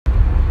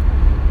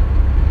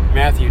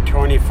Matthew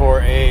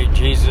 24:8,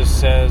 Jesus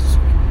says,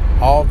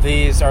 all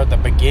these are the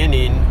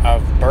beginning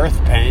of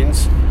birth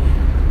pains.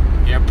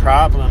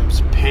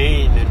 Problems,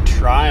 pain, and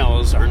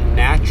trials are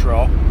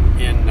natural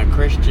in the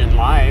Christian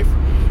life.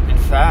 In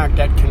fact,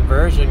 at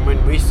conversion,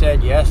 when we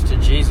said yes to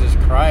Jesus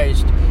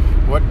Christ,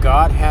 what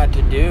God had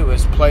to do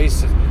is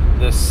place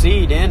the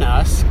seed in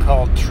us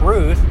called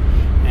truth.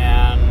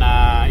 And,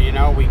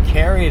 we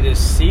carry this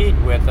seed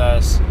with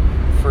us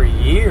for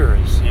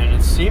years. And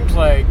it seems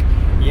like,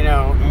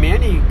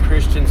 many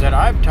Christians that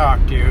I've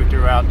talked to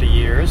throughout the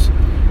years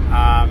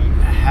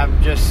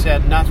have just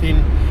said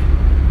nothing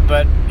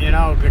but,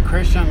 the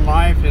Christian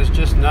life is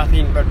just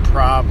nothing but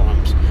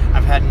problems.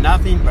 I've had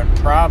nothing but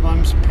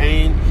problems,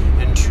 pain,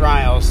 and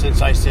trials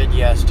since I said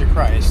yes to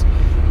Christ.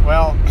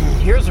 Well,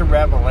 here's a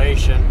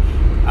revelation.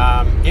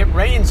 It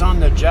rains on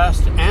the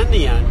just and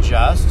the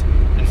unjust.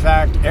 In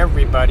fact,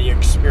 everybody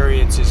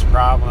experiences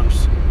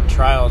problems,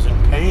 trials,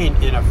 and pain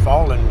in a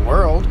fallen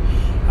world.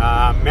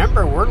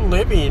 Remember, we're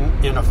living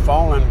in a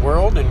fallen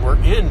world and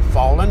we're in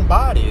fallen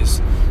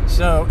bodies.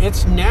 So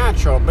it's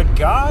natural, but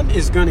God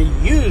is going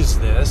to use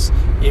this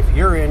if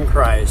you're in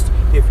Christ.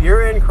 If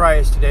you're in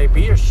Christ today,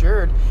 be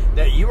assured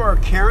that you are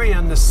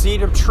carrying the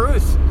seed of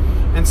truth.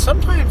 And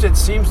sometimes it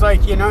seems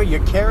like, you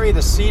carry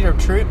the seed of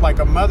truth like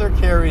a mother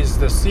carries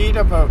the seed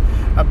of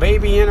a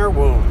baby in her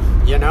womb.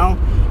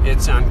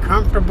 It's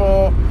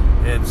uncomfortable.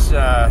 It's,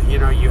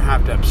 you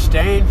have to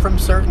abstain from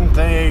certain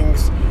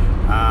things.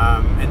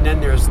 And then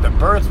there's the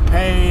birth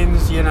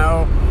pains,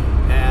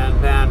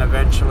 and then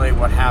eventually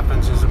what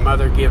happens is a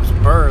mother gives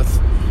birth,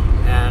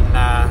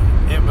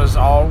 and it was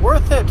all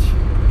worth it.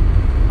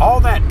 All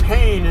that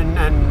pain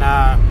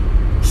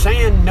and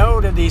saying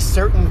no to these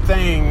certain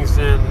things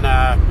and,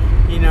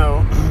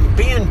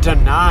 being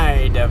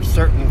denied of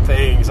certain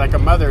things, like a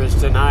mother is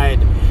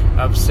denied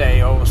of,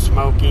 say,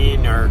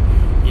 smoking or,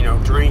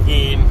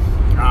 drinking.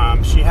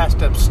 She has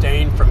to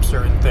abstain from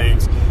certain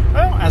things.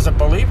 Well, as a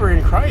believer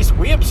in Christ,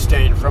 we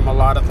abstain from a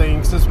lot of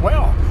things as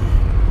well.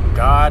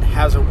 God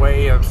has a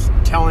way of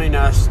telling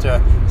us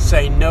to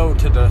say no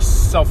to the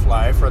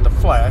self-life or the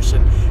flesh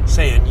and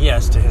saying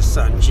yes to His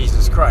Son,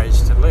 Jesus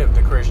Christ, to live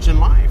the Christian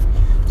life.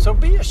 So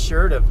be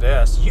assured of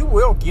this. You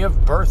will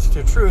give birth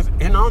to truth.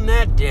 And on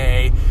that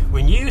day,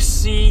 when you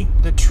see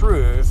the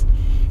truth,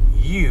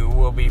 you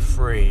will be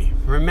free.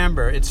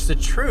 Remember, it's the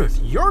truth,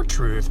 your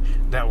truth,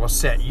 that will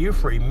set you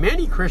free.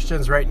 Many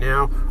Christians right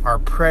now are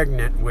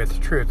pregnant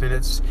with truth,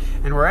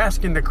 and we're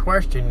asking the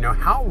question,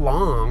 how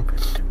long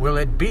will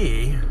it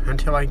be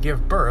until I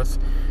give birth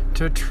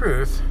to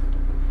truth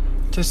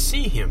to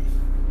see Him?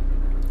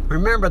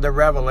 Remember, the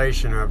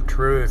revelation of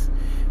truth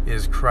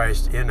is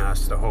Christ in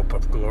us, the hope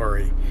of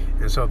glory.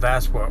 And so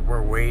that's what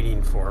we're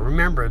waiting for.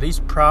 Remember,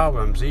 these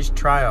problems, these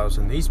trials,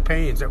 and these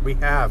pains that we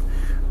have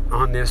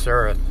on this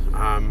earth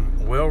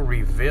will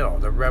reveal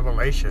the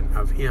revelation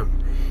of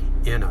Him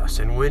in us.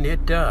 And when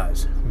it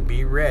does,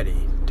 be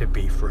ready to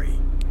be free.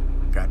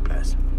 God bless.